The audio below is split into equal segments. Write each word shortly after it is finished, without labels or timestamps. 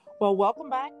Well, welcome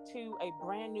back to a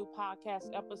brand new podcast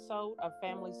episode of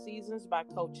Family Seasons by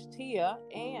Coach Tia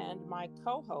and my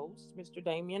co-host, Mr.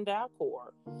 Damian Dalcour.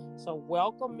 So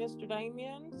welcome, Mr.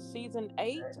 Damian. Season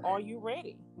 8, are you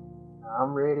ready?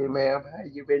 I'm ready, ma'am. How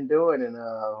you been doing? And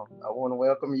I want to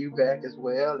welcome you back as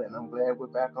well. And I'm glad we're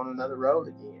back on another road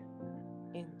again.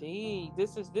 Indeed.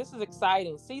 This is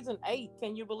exciting. Season 8,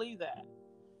 can you believe that?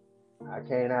 I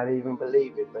cannot even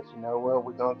believe it, but you know what?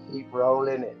 We're gonna keep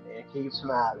rolling and keep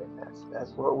smiling. That's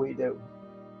what we do.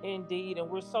 Indeed. And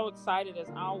we're so excited as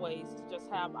always to just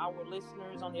have our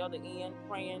listeners on the other end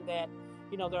praying that,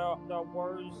 there are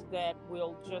words that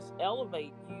will just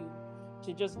elevate you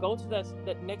to just go to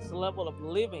that next level of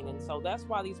living. And so that's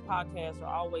why these podcasts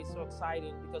are always so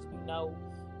exciting because we know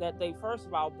that they, first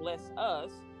of all, bless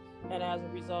us. And as a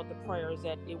result, the prayers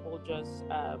that it will just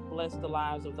bless the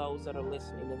lives of those that are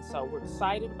listening. And so we're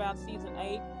excited about season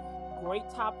 8. Great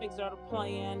topics that are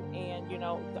planned. And,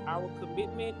 our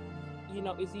commitment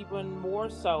is even more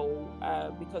so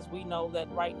because we know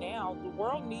that right now the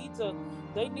world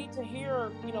they need to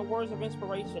hear, words of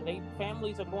inspiration.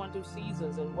 Families are going through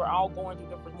seasons and we're all going through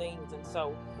different things. And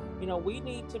so, we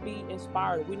need to be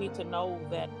inspired. We need to know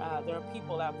that there are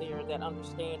people out there that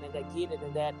understand and that get it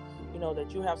and that,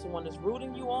 that you have someone that's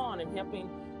rooting you on and helping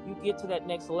you get to that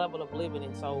next level of living.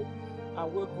 And so,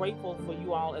 we're grateful for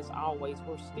you all as always.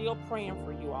 We're still praying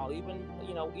for you all, even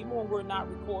when we're not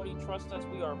recording. Trust us,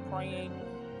 we are praying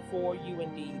for you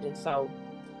indeed. And so,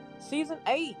 season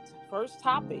 8, first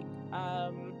topic.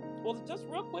 Well, just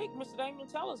real quick, Mr. Damon,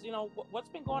 tell us, what's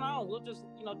been going on. We'll just,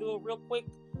 do a real quick,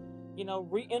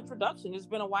 reintroduction. It's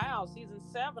been a while. Season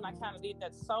 7, I kind of did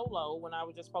that solo when I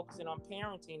was just focusing on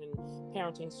parenting and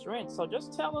parenting strength. So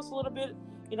just tell us a little bit,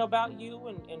 about you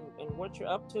and what you're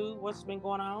up to, what's been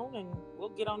going on, and we'll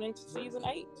get on into season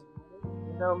 8.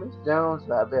 Miss Jones,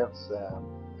 I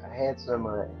had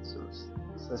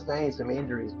sustained some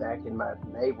injuries back in my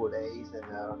naval days, and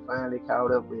finally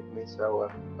caught up with me. So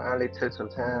I finally took some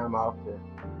time off to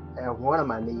have one of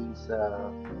my knees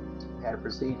had a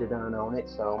procedure done on it.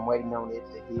 So I'm waiting on it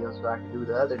to heal so I can do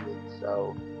the other knee.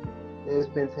 So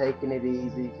just been taking it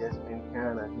easy. Just been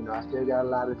kind of, I still got a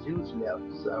lot of juice left.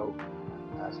 So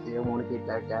I still want to get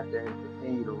back out there and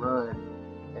continue to run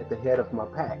at the head of my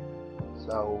pack.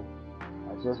 So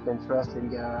I've just been trusting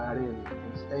God and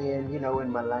staying, in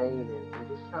my lane and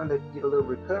just trying to get a little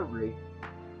recovery,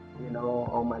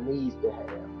 on my knees behalf.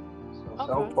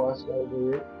 So Okay. far so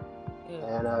good. Good.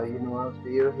 And I'm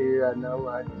still here. I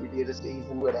know you did a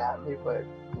season without me, but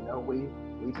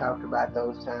we talked about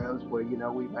those times where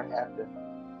we might have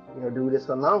to do this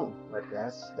alone. But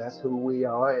that's who we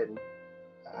are, and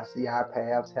I see our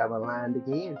paths have aligned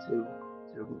again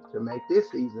to make this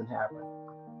season happen.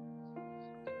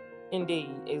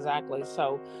 Indeed, exactly.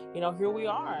 So, here we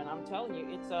are, and I'm telling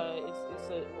you,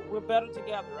 we're better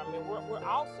together. I mean, we're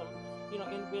awesome,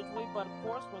 individually, but of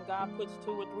course, when God puts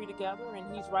 2 or 3 together,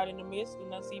 and He's right in the midst, and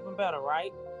that's even better,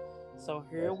 right? So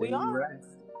here That's we even are. right.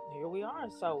 Here we are.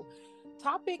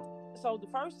 Topic. So the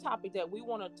first topic that we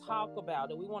want to talk about,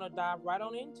 that we want to dive right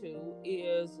on into,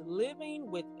 is living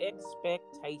with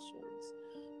expectations.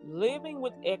 Living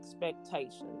with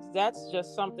expectations. That's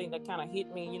just something that kind of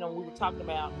hit me. We were talking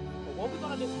about, well, what we're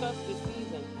going to discuss this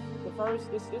season.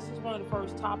 This is one of the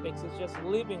first topics. Is just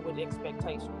living with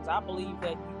expectations. I believe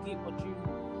that you get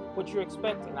what you're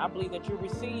expecting. I believe that you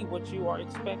receive what you are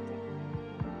expecting.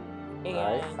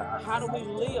 Right. And how do we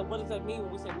live? What does that mean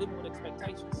when we say living with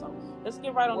expectations? So let's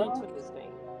get right on Well, into this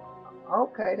thing.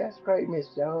 okay, that's great, Miss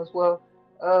Jones. Well,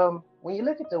 when you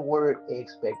look at the word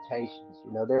expectations,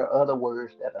 there are other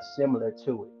words that are similar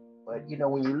to it. But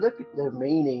when you look at the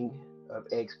meaning of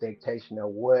expectation or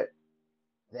what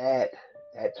that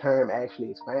that term actually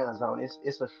expounds on,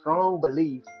 it's a strong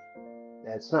belief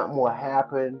that something will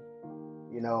happen,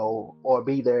 or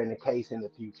be there in the case in the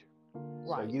future.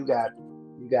 So Right. you got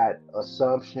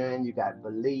assumption, you got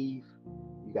belief,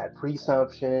 you got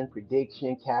presumption,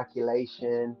 prediction,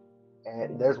 calculation,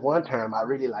 and there's one term I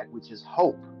really like, which is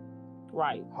hope.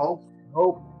 Right. Hope,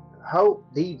 hope, hope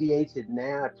deviates it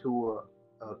now to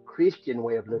a Christian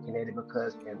way of looking at it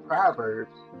because in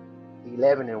Proverbs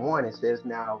 11:1 it says,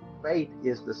 "Now faith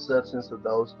is the substance of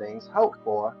those things hoped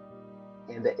for,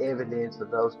 and the evidence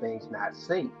of those things not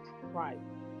seen." Right.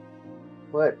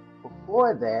 But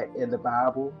before that, in the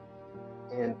Bible,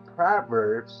 in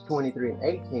Proverbs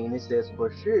 23:18, it says, "For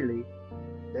surely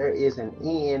there is an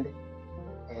end,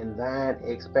 and thine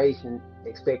expectation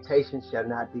shall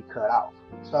not be cut off."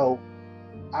 So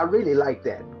I really like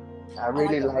that. I I like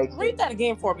really that. like Read that. that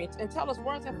again for me and tell us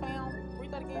where's that found.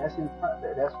 Read that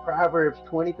again. That's Proverbs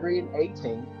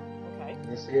 23:18, Okay. and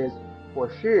it says, "For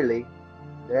surely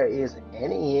there is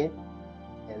an end,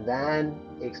 and thine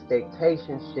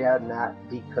expectation shall not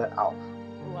be cut off.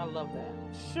 Oh, I love that.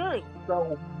 Surely.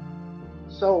 So,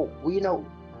 so we know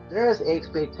there's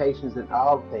expectations in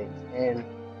all things, and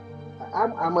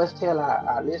I must tell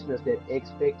our listeners that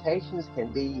expectations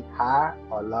can be high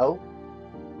or low,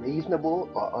 reasonable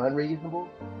or unreasonable.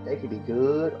 They can be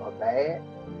good or bad.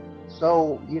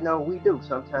 So, we do.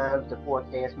 Sometimes the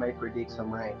forecast may predict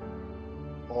some rain,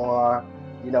 or,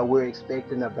 we're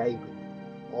expecting a baby,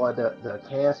 or the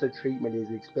cancer treatment is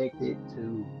expected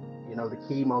to, the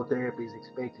chemotherapy is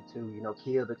expected to,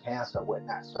 kill the cancer or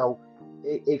whatnot. So,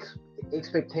 it, ex-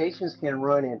 expectations can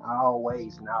run in all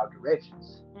ways, in all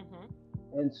directions.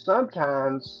 Mm-hmm. And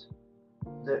sometimes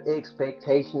the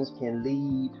expectations can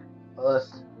lead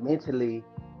us mentally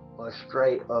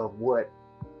astray of what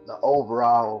the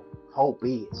overall hope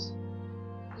is.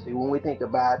 See, when we think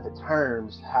about the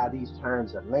terms, how these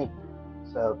terms are linked,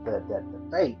 so the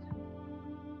faith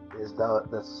is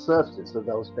the substance of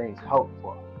those things hoped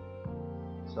for.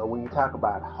 So when you talk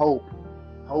about hope,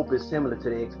 hope is similar to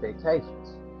the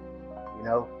expectations, you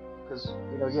know, because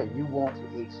yeah, you want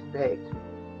to expect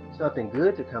something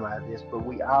good to come out of this, but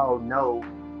we all know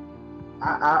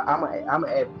I'm an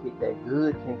advocate that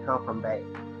good can come from bad.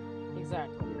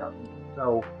 Exactly. You know,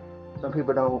 so some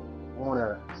people don't want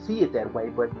to see it that way,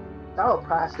 but thought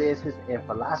processes and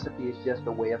philosophy is just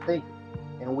a way of thinking,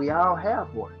 and we all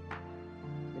have one.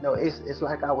 It's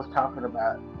like I was talking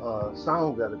about a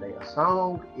song the other day. A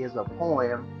song is a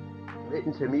poem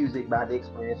written to music by the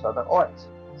experience of the artist.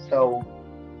 So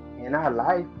in our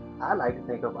life, I like to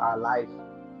think of our life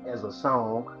as a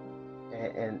song,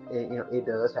 and it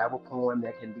does have a poem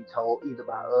that can be told either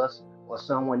by us or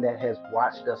someone that has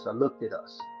watched us or looked at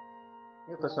us.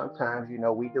 Yeah, but sometimes, we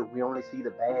only see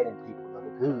the bad in people or the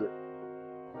good.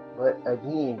 But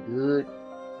again, good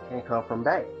can come from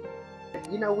bad.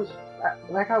 Which,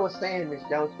 like I was saying, Miss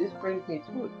Jones, this brings me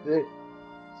to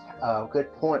a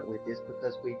good point with this,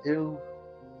 because we do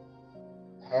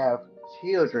have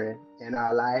children in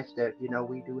our lives that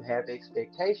we do have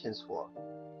expectations for.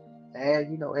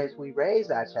 And as we raise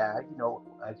our child,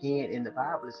 again in the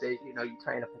Bible it says, you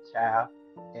train up a child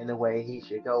in the way he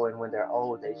should go, and when they're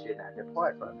old, they should not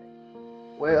depart from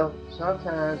it. Well,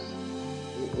 sometimes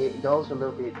it goes a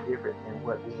little bit different than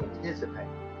what we anticipate,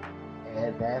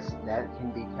 and that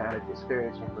can be kind of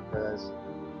discouraging, because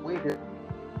we do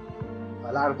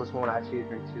a lot of us want our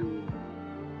children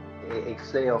to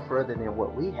excel further than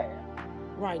what we have,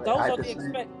 Right. but Those at are the the same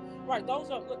expect. Right. Those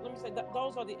are. Let me say that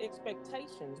those are the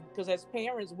expectations, because as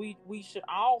parents, we should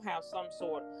all have some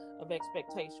sort of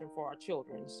expectation for our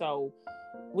children. So,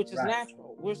 which is right.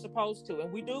 natural. We're supposed to,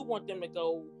 and we do want them to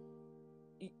go.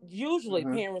 Usually,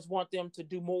 Hmm. parents want them to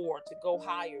do more, to go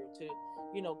higher, to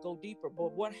go deeper.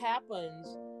 But what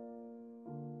happens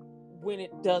when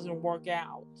it doesn't work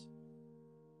out?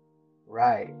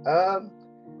 Right.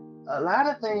 A lot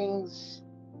of things,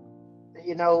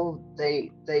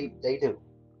 they do.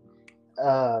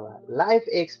 Life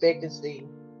expectancy,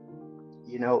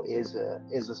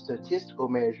 is a statistical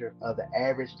measure of the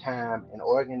average time an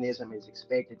organism is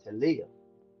expected to live,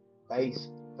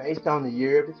 based on the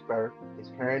year of its birth, its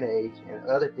current age, and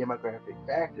other demographic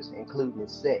factors, including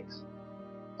its sex.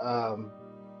 Um,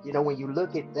 when you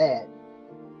look at that,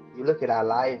 you look at our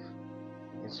life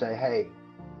and say, hey,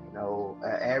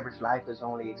 an average life is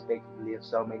only expected to live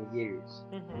so many years.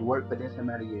 You Mm-hmm. work for this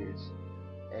amount of years,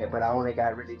 but I only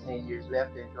got really 10 years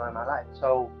left to enjoy my life.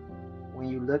 So when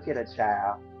you look at a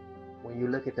child, when you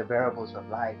look at the variables of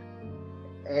life,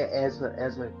 as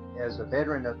a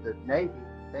veteran of the Navy,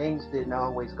 things didn't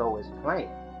always go as planned.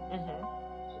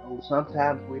 Mm-hmm. So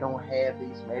sometimes we don't have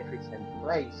these metrics in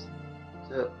place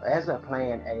to as a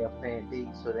plan A or plan B,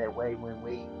 so that way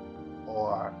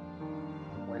or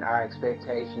when our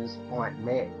expectations aren't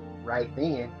met right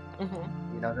then,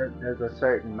 Mm-hmm. there's a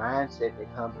certain mindset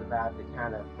that comes about to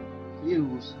kind of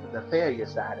fuse the failure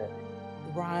side of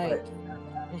it. Right. But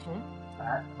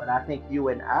Mm-hmm. but I think you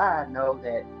and I know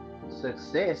that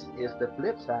success is the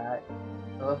flip side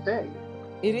of failure.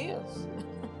 It is.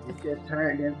 It's just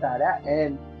turned inside out.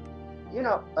 And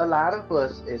a lot of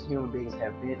us as human beings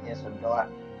have been in some dark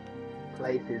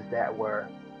places that were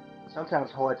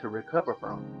sometimes hard to recover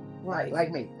from. Like Right.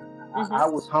 like me, I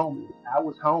Mm-hmm. was homeless. I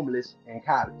was homeless in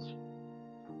college,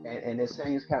 and it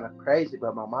seems kind of crazy,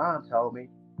 but my mom told me,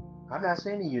 I'm not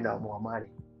sending you no more money.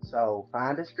 So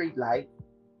find a street light,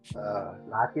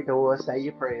 lock your doors, say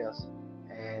your prayers,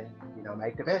 and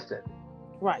make the best of it.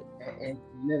 Right. And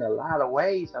in a lot of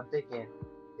ways, I'm thinking,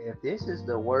 if this is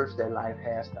the worst that life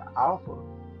has to offer,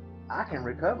 I can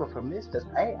recover from this, because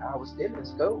hey, I was still in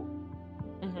school,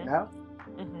 you Mm-hmm. know,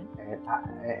 Mm-hmm.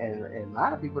 and a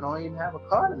lot of people don't even have a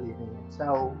car to live in.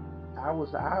 So I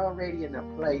was already in a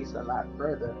place a lot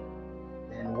further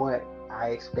than what I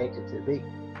expected to be.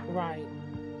 Right.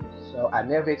 So I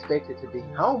never expected to be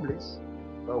homeless,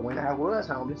 but when I was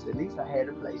homeless, at least I had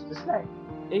a place to stay.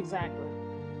 Exactly.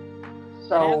 And as a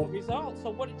So result, so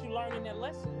what did you learn in that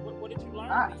lesson? What did you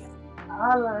learn I then?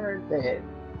 I learned that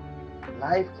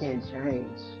life can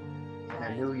change in a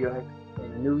Right.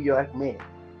 New York minute.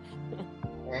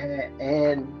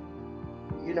 And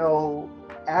you know,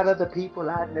 out of the people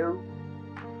I knew,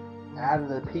 out of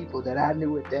the people that I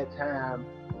knew at that time,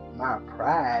 my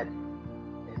pride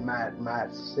and my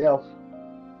self,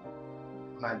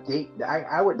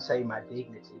 I wouldn't say my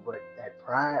dignity, but that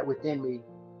pride within me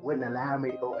wouldn't allow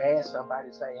me to go ask somebody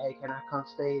to say, hey, can I come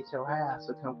stay at your house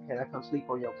or can I come sleep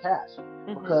on your couch?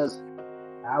 Mm-hmm. Because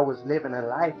I was living a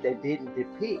life that didn't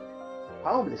depict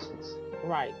homelessness,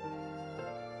 Right.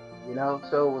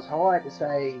 so it was hard to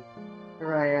say,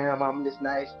 here I am, I'm this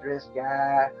nice dressed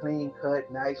guy, clean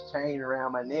cut, nice chain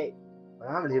around my neck, but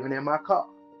I'm living in my car.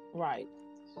 Right.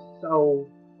 So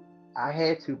I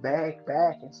had to back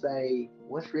and say,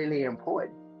 what's really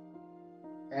important?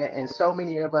 And so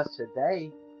many of us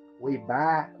today, we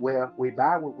buy what we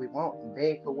want and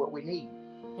beg for what we need.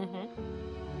 Mm-hmm.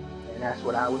 And that's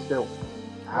what I was doing.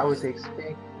 Right.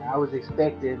 I was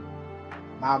expecting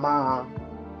my mom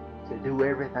to do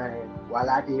everything while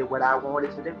I did what I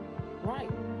wanted to do. Right.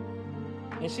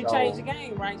 And she changed the So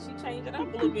game, right? She changed it up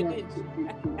a little she bit, changed, didn't she?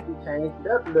 she changed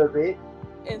it up a little bit,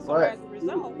 And so but as a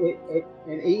result,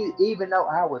 even though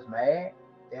I was mad,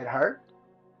 it hurt.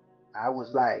 I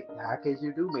was like, how could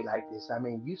you do me like this? I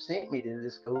mean, you sent me to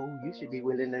this school. You should be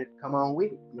willing to come on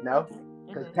with it. mm-hmm,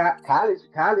 Because mm-hmm,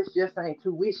 college just ain't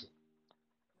tuition.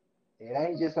 It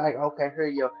ain't just like, okay, here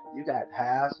you got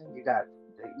housing, you got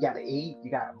to eat,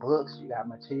 you got books, you got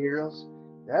materials.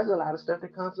 There's a lot of stuff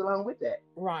that comes along with that.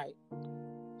 right,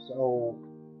 So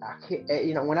I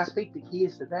can't, when I speak to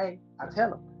kids today, I tell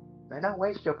them, man, don't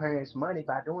waste your parents' money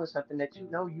by doing something that you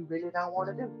know you really don't want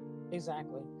to do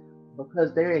exactly.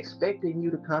 because they're expecting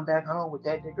you to come back home with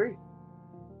that degree.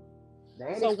 They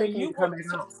ain't So when expecting you you to were come back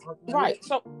so, home. right,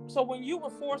 so when you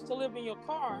were forced to live in your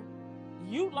car,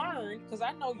 you learned, because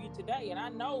I know you today, and I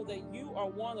know that you are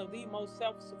one of the most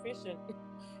self-sufficient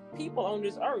people on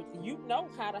this earth. You know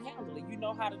how to handle it. You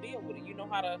know how to deal with it. You know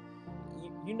how to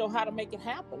you know how to make it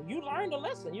happen. You learned a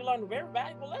lesson. You learned a very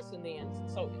valuable lesson then.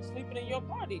 So sleeping in your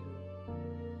car, didn't you?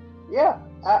 Yeah,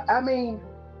 I mean,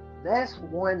 that's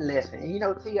one lesson.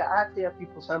 And Tia, I tell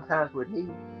people sometimes with me,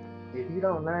 if you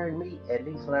don't learn me, at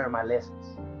least learn my lessons.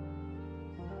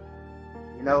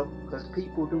 Because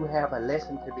people do have a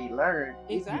lesson to be learned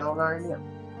if you don't Exactly. learn them.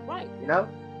 Right. You know,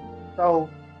 so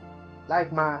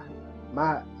like my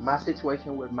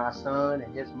situation with my son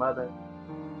and his mother.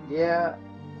 Yeah,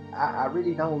 I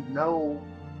really don't know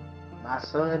my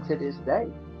son to this day,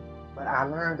 but I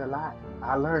learned a lot.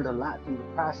 I learned a lot through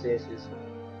the processes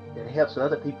that helps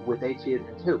other people with their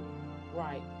children too.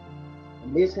 Right.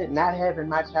 Missing, not having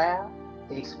my child,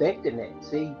 expecting that.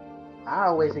 See, I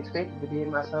always expected to be in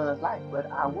my son's life,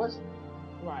 but I wasn't.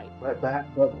 Right. But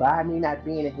by me not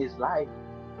being in his life,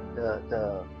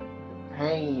 the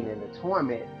pain and the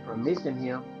torment from missing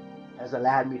him has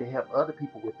allowed me to help other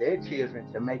people with their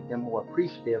children to make them more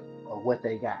appreciative of what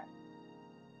they got.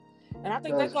 And I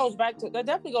think Because that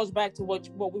definitely goes back to what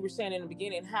we were saying in the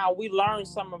beginning, how we learn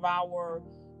some of our,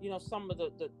 some of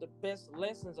the best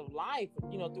lessons of life,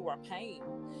 through our pain.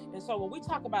 And so when we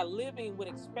talk about living with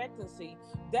expectancy,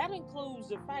 that includes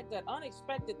the fact that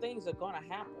unexpected things are going to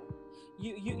happen.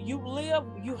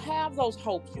 You have those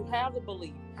hopes, you have the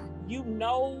belief,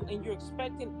 and you're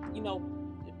expecting,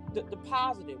 the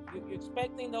positive. You're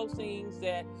expecting those things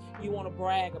that you want to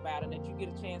brag about and that you get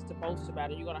a chance to boast about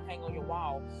and you're going to hang on your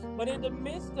wall. But in the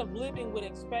midst of living with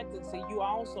expectancy, you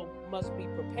also must be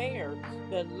prepared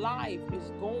that life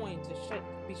is going to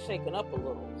be shaken up a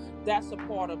little. That's a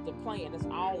part of the plan. That's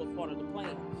all a part of the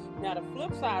plan. Now, the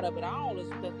flip side of it all is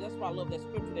that's why I love that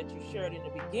scripture that you shared in the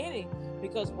beginning,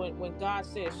 because when God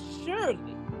says,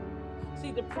 surely,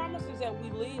 see, the promises that we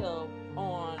live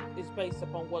on is based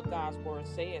upon what God's word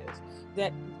says.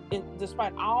 That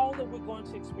despite all that we're going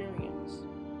to experience,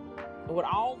 and with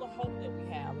all the hope that we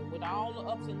have, and with all the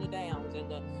ups and the downs, and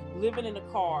the living in the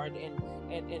car,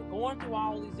 and going through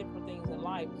all these different things in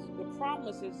life, the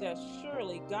promise is that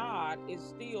surely God is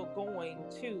still going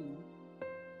to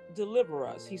deliver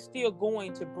us. He's still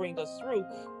going to bring us through,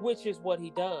 which is what he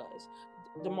does.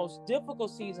 The most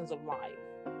difficult seasons of life,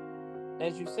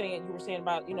 as you were saying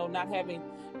about, not having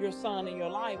your son in your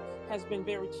life, has been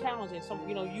very challenging.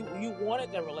 You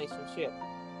wanted that relationship.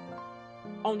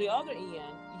 On the other end,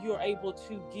 you're able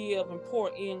to give and pour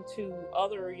into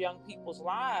other young people's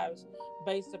lives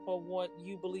based upon what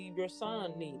you believe your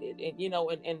son needed.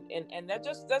 And and that's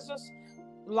just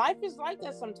life is like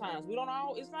that sometimes. We don't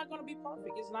all It's not going to be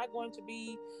perfect. It's not going to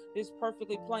be this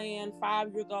perfectly planned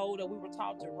 5-year goal that we were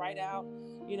taught to write out,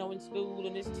 in school,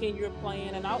 and this 10-year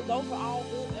plan, and those are all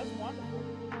good. That's wonderful.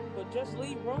 But just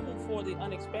leave room for the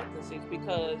unexpectancies,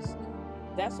 because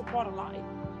that's a part of life.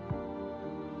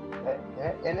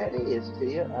 And that is,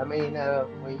 Tia. I mean,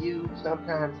 when you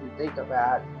sometimes you think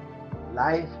about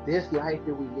life, this life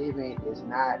that we live in is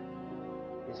not,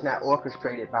 it's not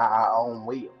orchestrated by our own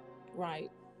will.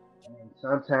 Right. And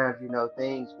sometimes,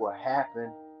 things will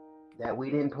happen that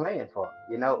we didn't plan for.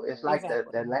 It's like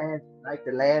Exactly.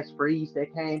 the last freeze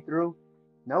that came through.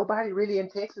 Nobody really in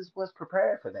Texas was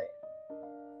prepared for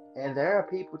that. And there are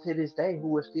people to this day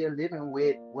who are still living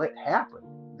with what happened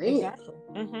then. Exactly.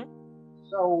 Mm-hmm.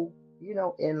 So,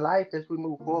 in life as we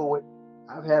move forward,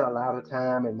 I've had a lot of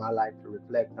time in my life to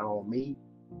reflect on me.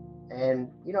 And,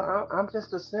 I'm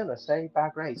just a sinner saved by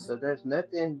grace. So there's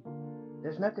nothing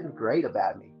great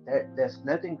about me. There's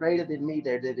nothing greater than me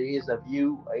that there is of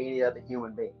you or any other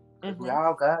human being. Because we're Mm-hmm.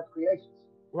 all God's creations.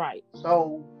 Right.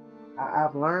 So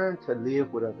I've learned to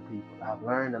live with other people. I've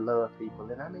learned to love people.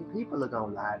 And I mean, people are going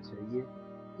to lie to you.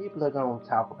 People are going to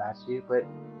talk about you, but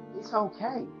it's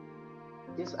okay.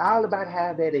 It's all about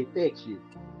how that affects you,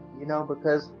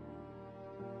 because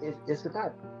it's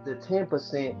about the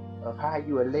 10% of how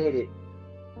you are led it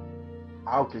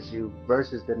alters you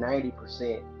versus the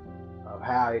 90% of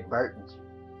how it burdens you.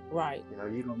 Right.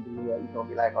 You're gonna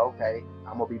be like, okay,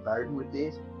 I'm gonna be burdened with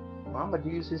this. Well, I'm gonna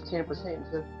use this 10% and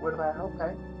just what about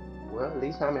okay? Well, at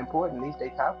least I'm important. At least they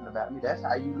talking about me. That's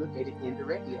how you look at it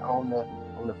indirectly on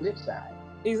the flip side.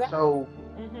 Exactly. So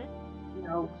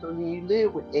Mm-hmm. so when you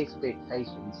live with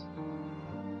expectations,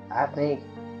 I think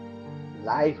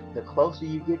life, the closer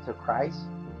you get to Christ,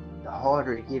 the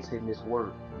harder it gets in this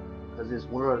world. Because this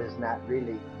world is not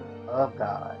really of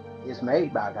God. It's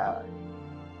made by God.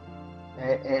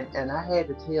 And I had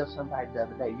to tell somebody the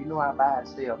other day, I buy and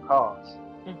sell cars.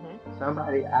 Mm-hmm.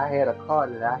 I had a car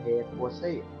that I had for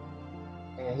sale.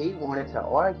 And he wanted to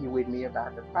argue with me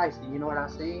about the price. And you know what I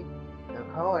said? The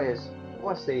car is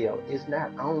for sale. It's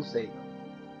not on sale.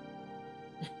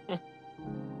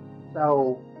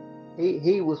 So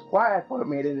he was quiet for a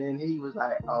minute and he was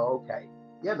like, oh, okay.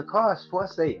 Yeah, the car is for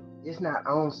sale. It's not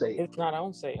on sale. It's not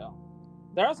on sale.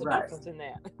 There's a Right. difference in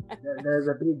that. There's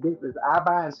a big difference. I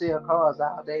buy and sell cars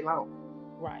all day long.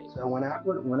 Right. So when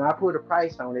I put a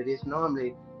price on it, it's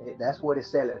normally that's what it's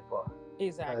selling for.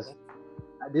 Exactly. Because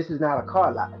this is not a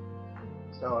car lot.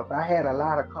 So if I had a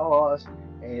lot of cars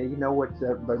and you know what,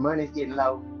 but money's getting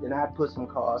low, then I'd put some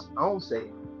cars on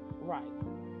sale. Right.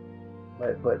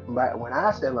 But when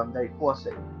I sell them, they for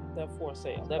sale. They're for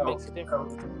sale. That So makes a so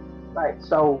difference. right.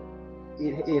 So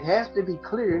it has to be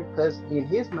clear because in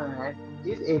his mind,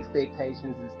 his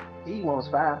expectations is he wants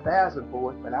 5,000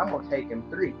 for it, but I'm gonna take him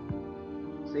three.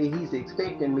 See, he's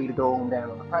expecting me to go on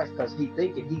down on the price because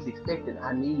he's expecting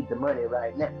I need the money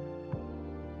right now.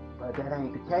 But that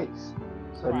ain't the case.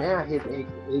 So Right. now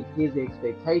his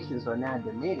expectations are now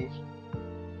diminished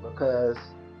because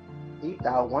he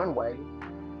thought one way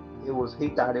he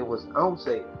thought it was on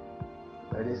sale,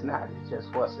 but it's not. It's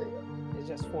just for sale. It's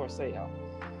just for sale.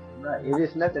 Right. It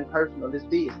is nothing personal. It's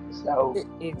business. So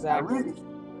I Exactly. really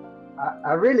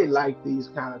I really like these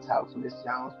kind of talks, Miss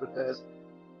Jones, because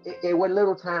what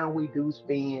little time we do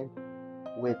spend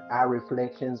with our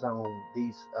reflections on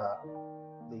these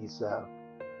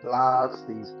blogs,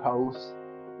 these posts,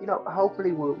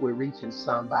 hopefully we're reaching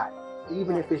somebody,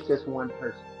 even if Right. it's just one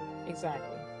person.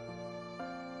 Exactly.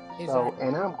 So, Exactly.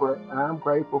 and I'm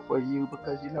grateful for you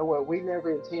because you know what, we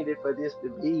never intended for this to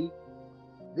be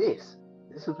this.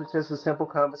 This was just a simple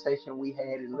conversation we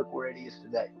had, and look where it is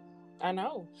today. I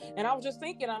know. And I was just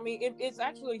thinking, I mean, it's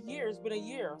actually a year. It's been a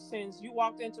year since you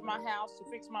walked into my house to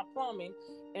fix my plumbing.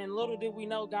 And little did we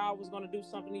know God was going to do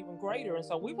something even greater. And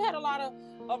so we've had a lot of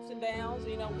ups and downs.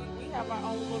 We have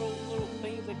our own little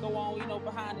things that go on,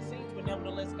 behind the scenes. But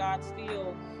nevertheless, God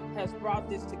still has brought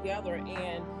this together.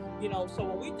 And, so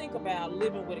when we think about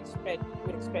living with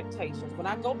expectations, when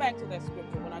I go back to that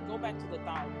scripture, when I go back to the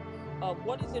thought of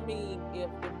what does it mean if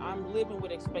I'm living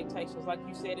with expectations, like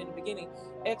you said in the beginning,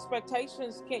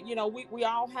 expectations can, we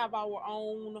all have our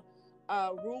own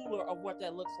ruler of what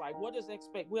that looks like. What does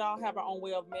expect? We all have our own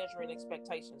way of measuring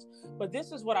expectations. But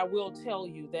this is what I will tell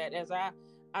you, that as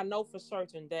I know for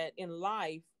certain that in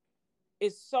life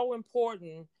it's so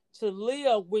important to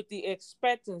live with the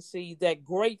expectancy that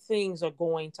great things are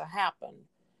going to happen,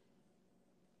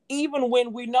 even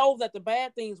when we know that the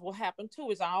bad things will happen too.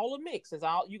 It's all a mix. It's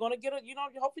all, you're gonna get a,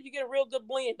 hopefully you get a real good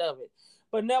blend of it.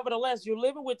 But nevertheless, you're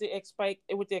living with the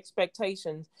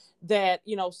expectations that,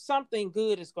 something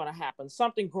good is going to happen,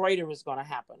 something greater is going to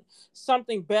happen,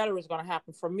 something better is going to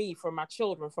happen for me, for my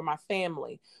children, for my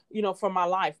family, for my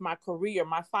life, my career,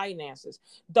 my finances.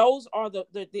 Those are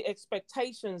the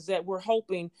expectations that we're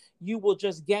hoping you will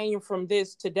just gain from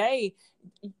this today.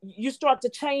 You start to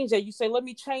change that. You say, let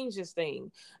me change this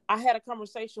thing. I had a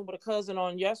conversation with a cousin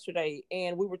on yesterday,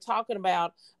 and we were talking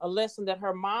about a lesson that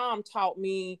her mom taught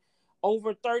me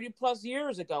over 30 plus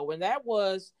years ago. And that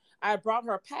was, I brought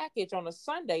her a package on a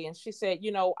Sunday, and she said,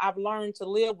 I've learned to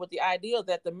live with the idea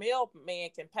that the mailman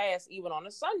can pass even on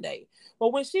a Sunday. But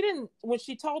when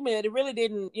she told me that, it really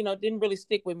didn't really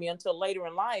stick with me until later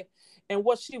in life. And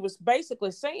what she was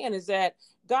basically saying is that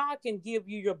God can give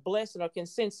you your blessing, or can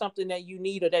send something that you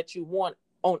need or that you want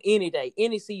on any day,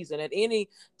 any season, at any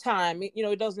time.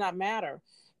 It does not matter.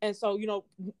 And so,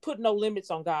 put no limits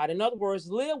on God. In other words,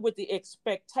 live with the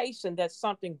expectation that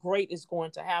something great is going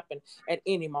to happen at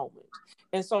any moment.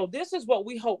 And so this is what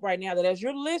we hope right now, that as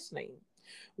you're listening,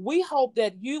 we hope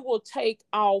that you will take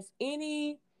off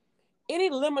any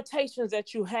limitations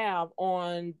that you have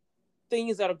on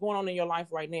things that are going on in your life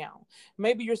right now.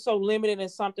 Maybe you're so limited in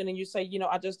something, and you say,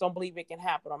 I just don't believe it can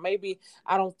happen. Or maybe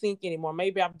I don't think anymore.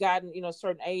 Maybe I've gotten, a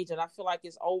certain age, and I feel like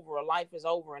it's over, or life is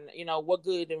over, and what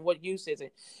good and what use is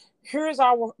it?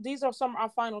 These are some of our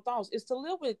final thoughts, is to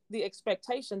live with the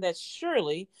expectation that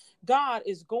surely God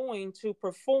is going to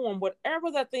perform whatever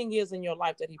that thing is in your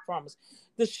life that he promised.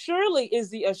 The surely is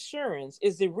the assurance,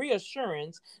 is the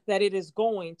reassurance that it is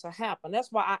going to happen.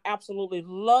 That's why I absolutely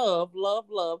love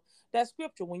that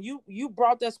scripture. When you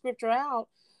brought that scripture out,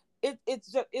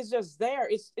 it's just there.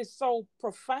 It's so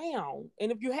profound.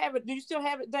 And if you have it, do you still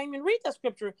have it, Damien? Read that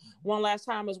scripture one last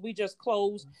time as we just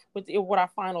close with our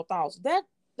final thoughts.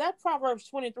 That Proverbs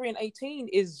 23:18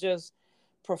 is just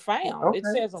profound. It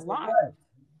Okay. says a All lot. right.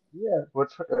 Yeah. Well,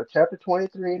 chapter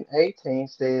 23:18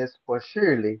 says, "For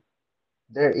surely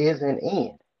there is an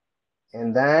end,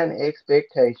 and thine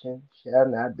expectation shall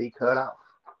not be cut off."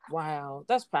 Wow,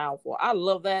 that's powerful. I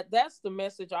love that. That's the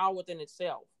message all within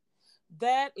itself.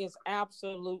 That is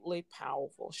absolutely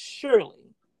powerful.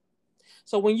 Surely.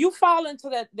 So when you fall into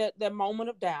that moment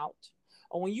of doubt,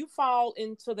 or when you fall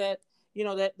into that,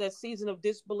 that season of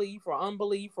disbelief or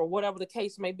unbelief or whatever the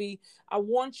case may be, I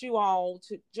want you all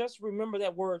to just remember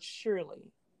that word surely.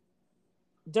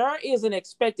 There is an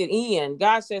expected end.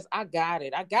 God says, I got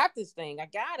it. I got this thing. I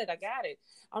got it. I got it.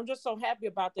 I'm just so happy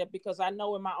about that, because I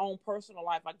know in my own personal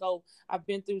life, I've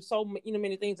been through so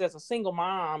many things as a single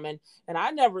mom. And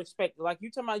I never expected, like you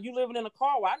talking about, you living in a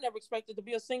car, where I never expected to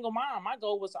be a single mom. My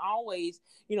goal was to always,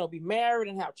 be married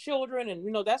and have children.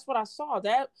 And, that's what I saw.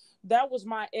 That was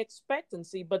my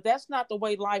expectancy, but that's not the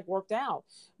way life worked out.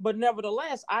 But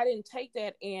nevertheless, I didn't take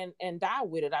that and die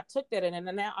with it. I took that and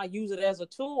now I use it as a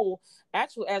tool,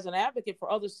 actually as an advocate for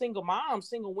other single moms,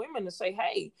 single women, to say,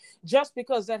 hey, just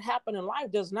because that happened in life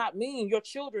does not mean your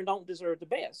children don't deserve the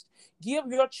best. Give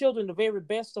your children the very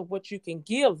best of what you can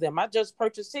give them. I just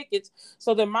purchased tickets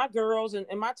so that my girls and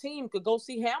my team could go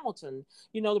see Hamilton,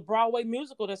 the Broadway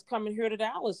musical that's coming here to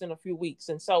Dallas in a few weeks.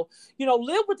 And so,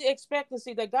 live with the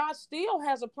expectancy that God still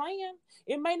has a plan.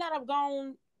 It may not have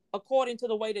gone according to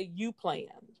the way that you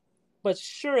planned, but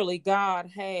surely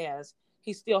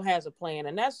he still has a plan.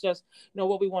 And that's just,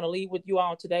 what we want to leave with you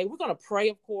all today. We're going to pray,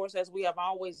 of course, as we have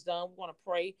always done. We want to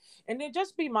pray, and then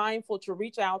just be mindful to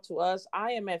reach out to us.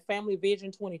 I am at Family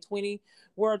Vision 2020.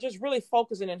 We're just really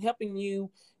focusing and helping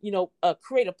you,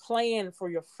 create a plan for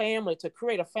your family, to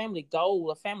create a family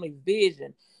goal, a family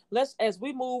vision. As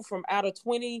we move from out of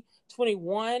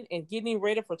 2021 and getting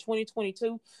ready for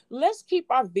 2022, let's keep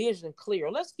our vision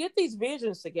clear. Let's get these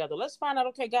visions together. Let's find out,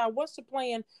 okay, God, what's the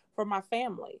plan for my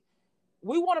family?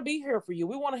 We want to be here for you.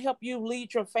 We want to help you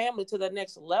lead your family to the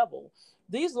next level.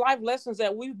 These life lessons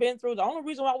that we've been through, the only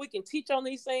reason why we can teach on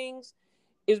these things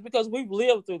is because we've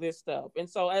lived through this stuff. And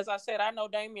so, as I said, I know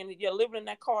Damien, you're living in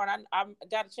that car, and I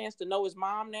got a chance to know his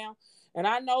mom now. And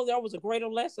I know there was a greater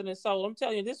lesson. And so I'm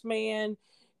telling you, this man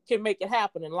can make it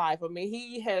happen in life. I mean,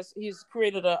 he's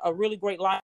created a really great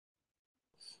life.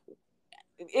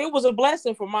 It was a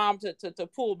blessing for mom to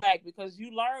pull back, because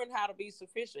you learned how to be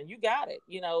sufficient. You got it.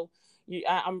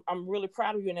 I'm really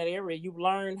proud of you in that area. You've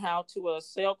learned how to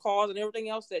sell cars and everything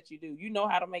else that you do. You know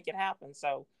how to make it happen.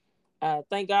 So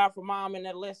thank God for mom in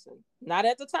that lesson. Not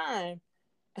at the time,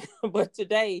 but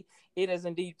today it has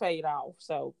indeed paid off.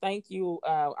 So thank you.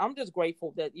 I'm just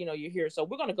grateful that, you're here. So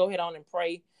we're going to go ahead on and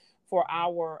pray for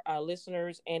our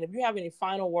listeners. And if you have any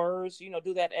final words,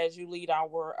 do that as you lead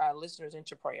our listeners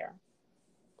into prayer.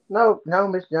 No, no,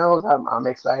 Miss Jones, I'm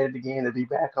excited again to be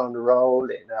back on the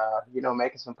road and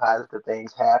making some positive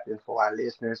things happen for our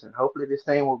listeners, and hopefully this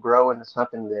thing will grow into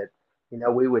something that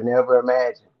we would never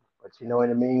imagine. But in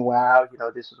the meanwhile,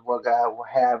 this is what God will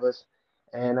have us,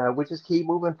 and we just keep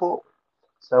moving forward.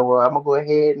 So I'm gonna go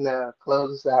ahead and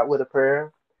close us out with a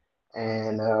prayer,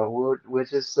 and we'll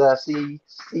just see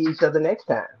each other next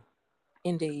time.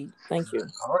 Indeed. Thank you.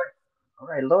 All right, all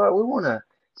right, Lord, we want to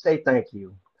say thank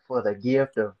you for the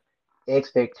gift of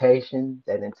expectation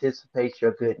that anticipates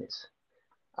your goodness.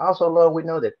 Also, Lord, we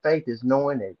know that faith is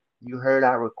knowing that you heard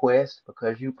our request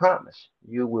because you promised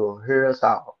you will hear us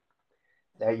all,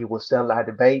 that you will settle our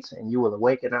debates and you will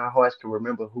awaken our hearts to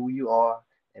remember who you are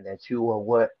and that you are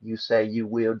what you say you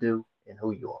will do and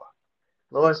who you are.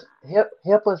 Lord,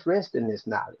 help us rest in this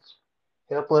knowledge.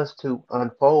 Help us to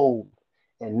unfold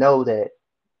and know that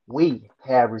we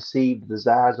have received the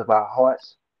desires of our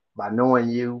hearts by knowing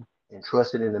you and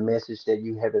trusting in the message that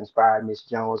you have inspired Miss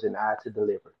Jones and I to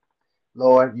deliver.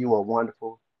 Lord, you are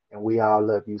wonderful, and we all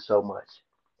love you so much.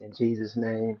 In Jesus'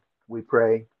 name, we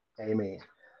pray. Amen.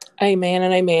 Amen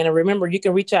and amen. And remember, you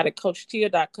can reach out at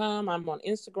coachtia.com. I'm on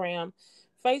Instagram,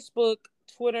 Facebook,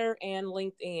 Twitter, and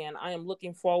LinkedIn. I am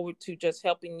looking forward to just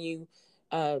helping you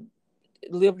uh,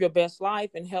 live your best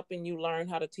life and helping you learn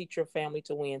how to teach your family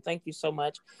to win. Thank you so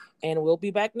much. And we'll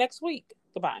be back next week.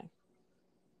 Goodbye.